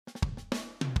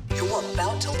You're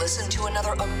about to listen to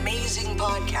another amazing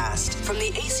podcast from the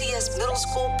ACS Middle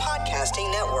School Podcasting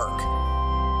Network.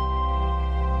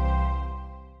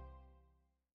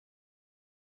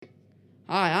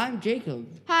 Hi, I'm Jacob.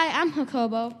 Hi, I'm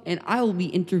Jacobo. And I will be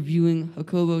interviewing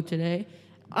Jacobo today.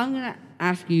 I'm going to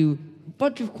ask you a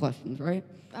bunch of questions, right?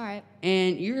 All right.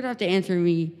 And you're going to have to answer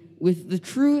me with the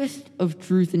truest of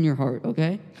truth in your heart,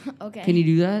 okay? Okay. Can you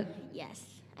do that? Yes,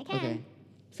 I can. Okay.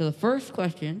 So the first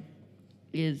question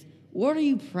is, what are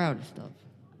you proudest of?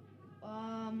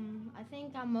 I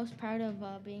think I'm most proud of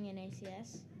being in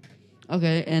ACS.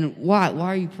 Okay, and why? Why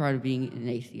are you proud of being in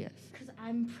ACS? Because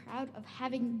I'm proud of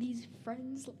having these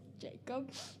friends like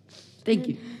Jacob. Thank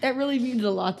you. That really means a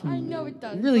lot to me. I know man. it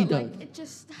does. It really but, does. Like, it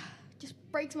just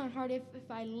breaks my heart if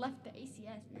I left the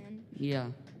ACS, man. Yeah.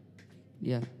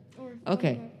 Yeah. Or if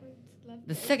Okay. one of my friends left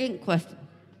The second question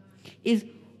is,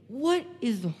 what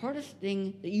is the hardest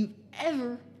thing that you've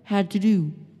ever had to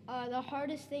do? The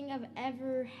hardest thing I've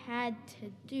ever had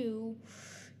to do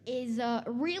is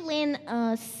reeling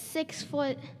a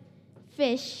 6-foot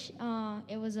fish.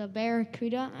 It was a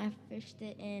barracuda. I fished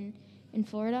it in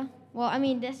Florida. Well, I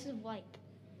mean, this is like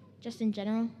just in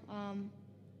general.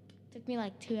 Took me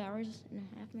like 2 hours and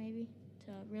a half maybe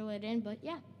to reel it in, but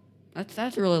yeah.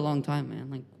 That's a really long time,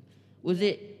 man. Like, was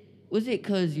it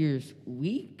because you're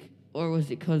weak, or was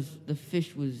it because the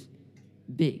fish was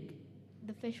big?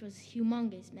 The fish was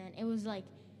humongous, man. It was like,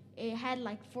 it had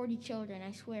like 40 children,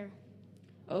 I swear.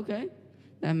 Okay,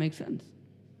 that makes sense.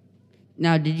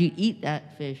 Now, did you eat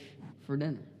that fish for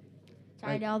dinner?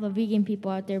 Sorry to all the vegan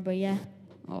people out there, but yeah,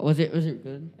 Oh, was it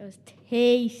good? it was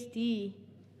tasty.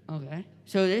 Okay.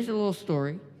 So there's a little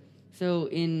story. So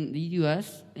in the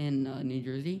U.S., in New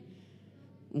Jersey,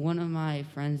 one of my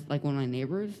friends, like one of my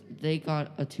neighbors, they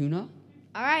got a tuna.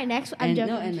 All right, next, I'm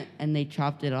joking. And they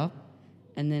chopped it up,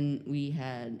 and then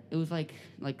it was like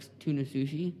tuna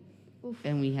sushi, Oof.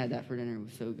 and we had that for dinner. It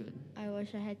was so good. I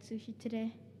wish I had sushi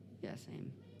today. Yeah,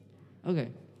 same. Okay.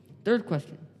 Third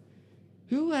question.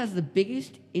 Who has the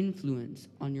biggest influence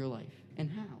on your life, and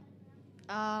how?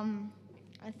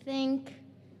 I think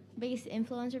biggest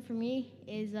influencer for me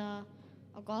is a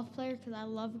golf player because I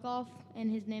love golf,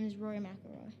 and his name is Rory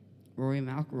McIlroy. Rory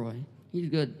McIlroy. He's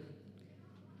good.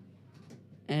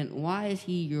 And why is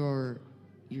he your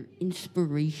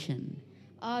inspiration?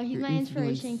 He's Your my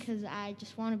inspiration influence. because I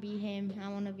just want to be him. I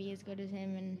want to be as good as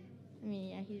him, and I mean,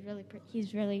 yeah,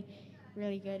 he's really,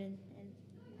 really good, and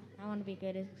I want to be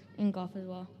good in golf as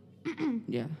well.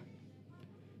 Yeah.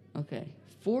 Okay.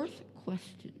 Fourth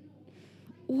question.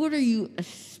 What are you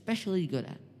especially good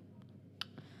at?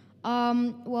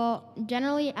 Well,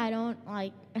 generally I don't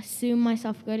like assume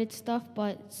myself good at stuff,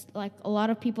 but like a lot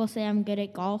of people say I'm good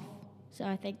at golf, so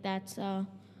I think that's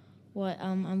what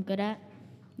I'm good at.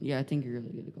 Yeah, I think you're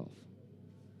really good at golf.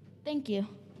 Thank you.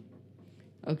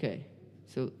 Okay.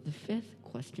 So the fifth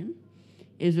question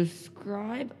is,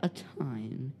 describe a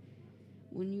time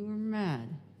when you were mad.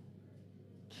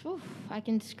 Oof, I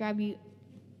can describe you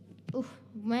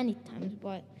many times,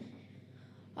 but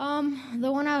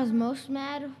the one I was most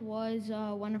mad was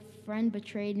when a friend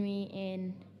betrayed me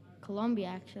in Colombia,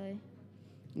 actually.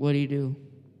 What do you do?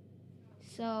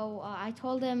 So I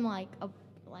told him like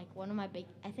one of my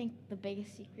I think the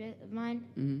biggest secret of mine.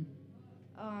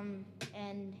 Mm-hmm.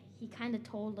 And he kind of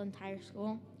told the entire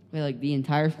school. Wait, like the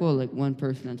entire school, or like one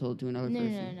person that told it to another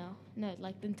person? No,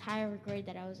 like the entire grade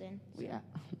that I was in. So. Yeah,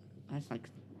 that's like.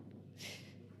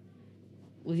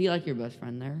 Was he like your best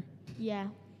friend there? Yeah.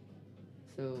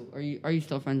 So are you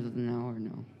still friends with him now or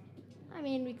no? I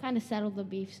mean, we kind of settled the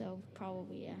beef, so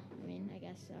probably yeah. I mean, I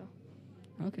guess so.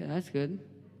 Okay, that's good.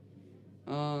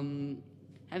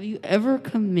 Have you ever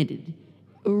committed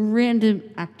a random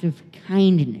act of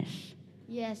kindness?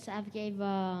 Yes,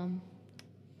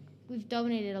 we've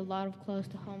donated a lot of clothes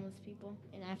to homeless people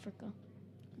in Africa.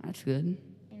 That's good.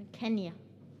 In Kenya.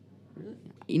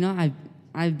 You know,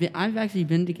 I've actually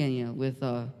been to Kenya with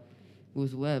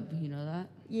Webb. You know that?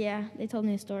 Yeah, they told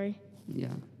me a story.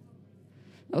 Yeah.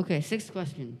 Okay, sixth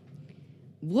question.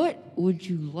 What would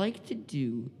you like to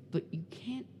do but you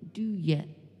can't do yet?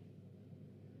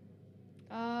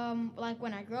 Like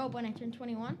when I grow up, when I turn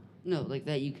 21? No, like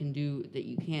that you can do that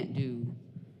you can't do,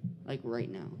 like right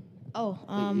now. Oh,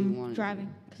 you wanna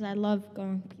driving, because I love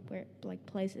going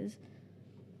places.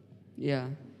 Yeah.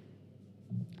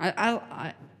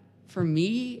 I for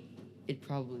me, it'd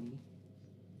probably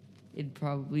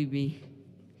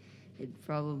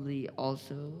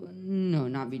also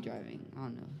not be driving. I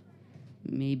don't know.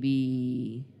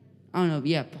 Maybe I don't know.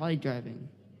 Yeah, probably driving.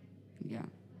 Yeah.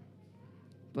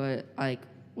 But like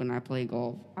when I play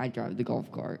golf, I drive the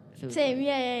golf cart. So Same, Like,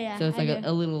 yeah. so it's I like do.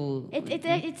 a little.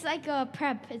 It's like a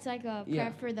prep. It's like a Yeah.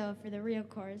 prep for the real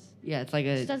cars. Yeah, it's like It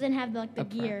a. just doesn't have the a prep.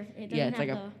 gear. It doesn't Yeah, it's have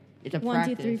like the it's a 1,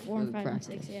 2, 3, practice 4, for and the 5, and 6.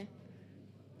 practice. Yeah.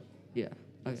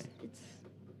 Yeah. Okay. It's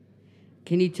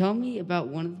Can you tell me about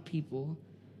one of the people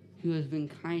who has been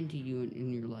kind to you in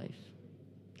your life?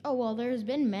 Oh well, there's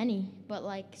been many, but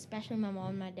like especially my mom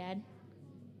and my dad.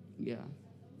 Yeah.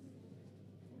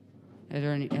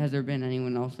 Has there been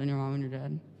anyone else than your mom and your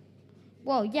dad?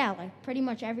 Well, yeah, like pretty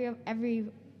much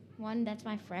everyone that's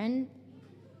my friend.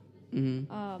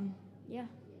 Mm-hmm. Yeah.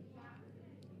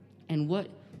 And what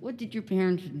did your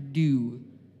parents do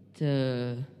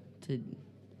to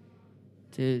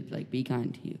like be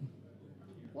kind to you?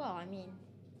 Well, I mean,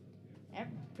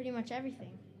 pretty much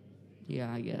everything.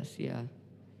 Yeah, I guess. Yeah,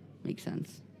 makes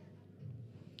sense.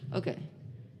 Okay.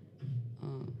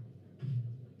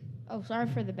 Oh, sorry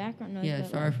for the background noise. Yeah,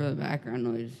 but, sorry for the background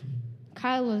noise.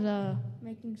 Kyle was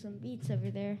making some beats over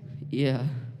there. Yeah.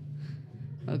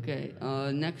 Okay.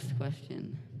 Next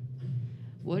question.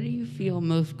 What do you feel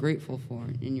most grateful for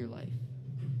in your life?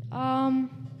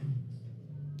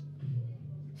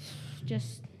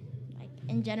 Just like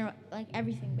in general, like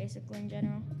everything basically in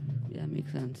general. Yeah,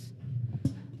 makes sense.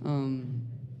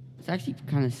 It's actually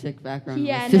kind of sick background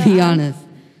Yeah, noise, to be honest.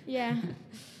 Yeah.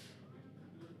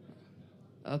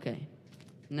 Okay.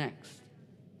 Next.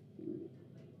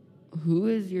 Who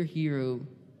is your hero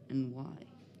and why?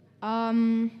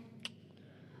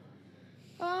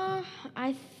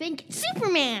 I think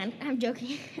Superman. I'm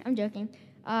joking. I'm joking.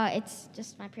 It's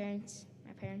just my parents.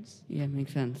 My parents. Yeah,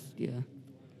 makes sense. Yeah.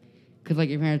 Because, like,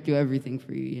 your parents do everything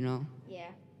for you, you know?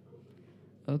 Yeah.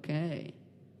 Okay.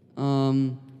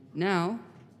 Now,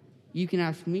 you can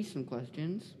ask me some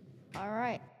questions. All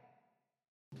right.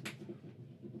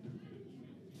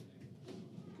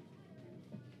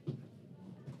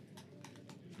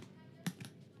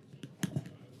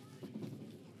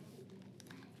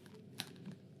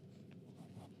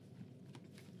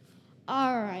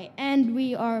 All right, and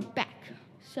we are back.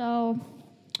 So,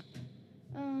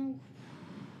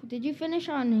 did you finish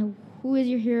on who is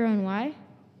your hero and why?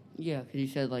 Yeah, because you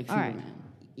said, like, All right. Superman.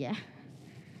 Yeah.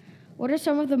 What are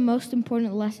some of the most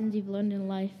important lessons you've learned in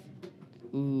life?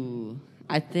 Ooh.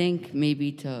 I think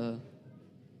maybe to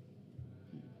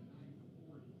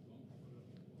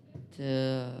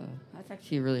that's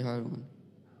actually a really hard one.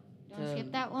 You want to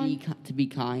skip that one? To be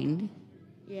kind.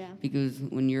 Yeah. Because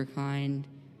when you're kind,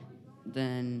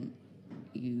 then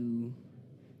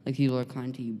people are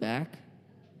kind to you back,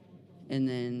 and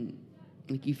then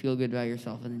like you feel good about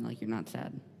yourself, and then like you're not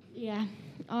sad. Yeah.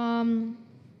 When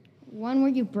were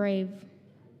you brave?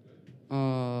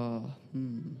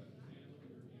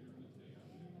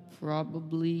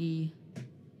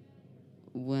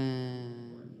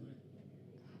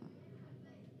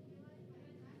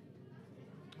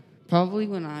 Probably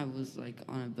when I was like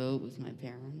on a boat with my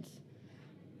parents,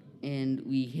 and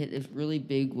we hit this really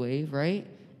big wave, right?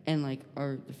 And like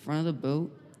the front of the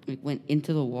boat like went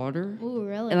into the water. Ooh,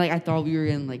 really? And like I thought we were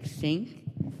gonna like sink,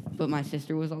 but my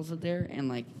sister was also there, and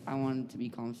like I wanted to be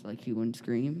calm so like she wouldn't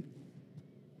scream.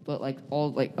 But like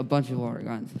a bunch of water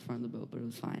got into the front of the boat, but it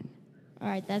was fine. All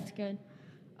right, that's good.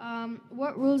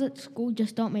 What rules at school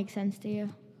just don't make sense to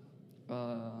you?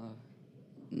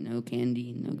 No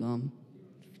candy, no gum.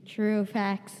 True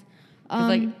facts. 'Cause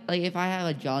like if I have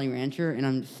a Jolly Rancher and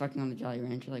I'm just sucking on the Jolly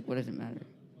Rancher, like what does it matter?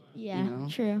 Yeah, you know?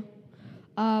 true.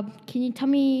 Can you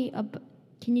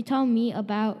tell me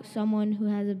about someone who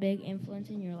has a big influence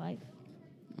in your life?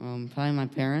 Probably my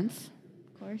parents,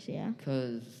 Of course, yeah.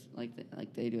 cause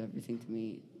they do everything for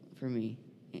me.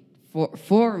 I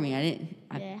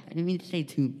didn't mean to say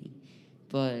to me,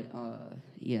 but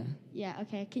yeah. Yeah.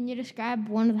 Okay. Can you describe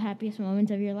one of the happiest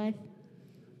moments of your life?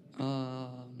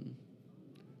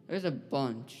 There's a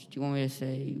bunch. Do you want me to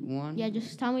say one? Yeah,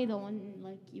 just tell me the one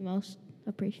like you most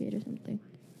appreciate or something.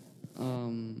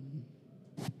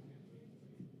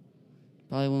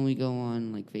 Probably when we go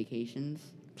on like vacations.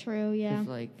 True. Yeah. It's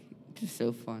like just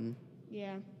so fun.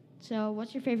 Yeah. So,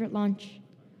 what's your favorite lunch?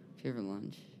 Favorite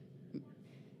lunch.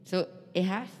 So I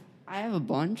have a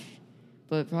bunch,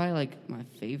 but probably like my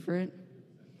favorite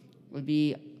would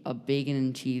be a bacon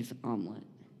and cheese omelet.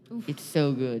 Oof. It's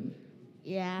so good.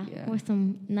 Yeah. Yeah. With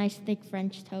some nice thick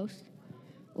French toast.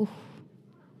 Oof.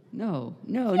 No.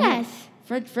 Yes.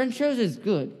 French toast is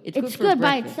good. It's It's for good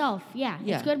by breakfast. itself. Yeah.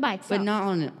 Yeah, It's good by itself. but not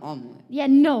on an omelet. Yeah.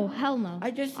 No. Hell no. I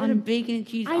just said a bacon and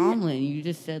cheese I kn- omelet, and you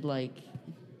just said like.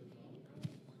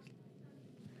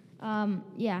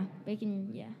 Yeah.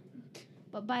 Bacon. Yeah.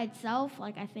 But by itself,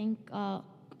 like I think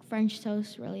French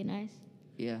toast really nice.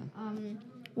 Yeah.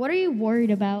 What are you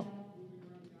worried about?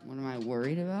 What am I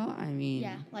worried about? I mean,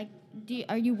 Yeah, like,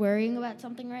 are you worrying about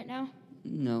something right now?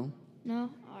 no. No?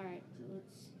 All right, so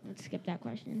let's skip that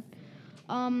question.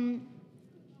 All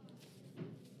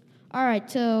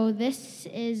right, so this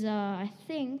is, I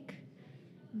think,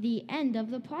 the end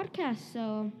of the podcast.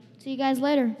 So see you guys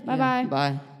later. Bye-bye. Yeah,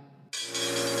 bye.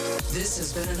 This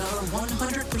has been another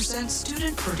 100%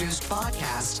 student-produced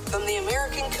podcast from the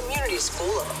American Community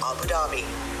School of Abu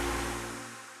Dhabi.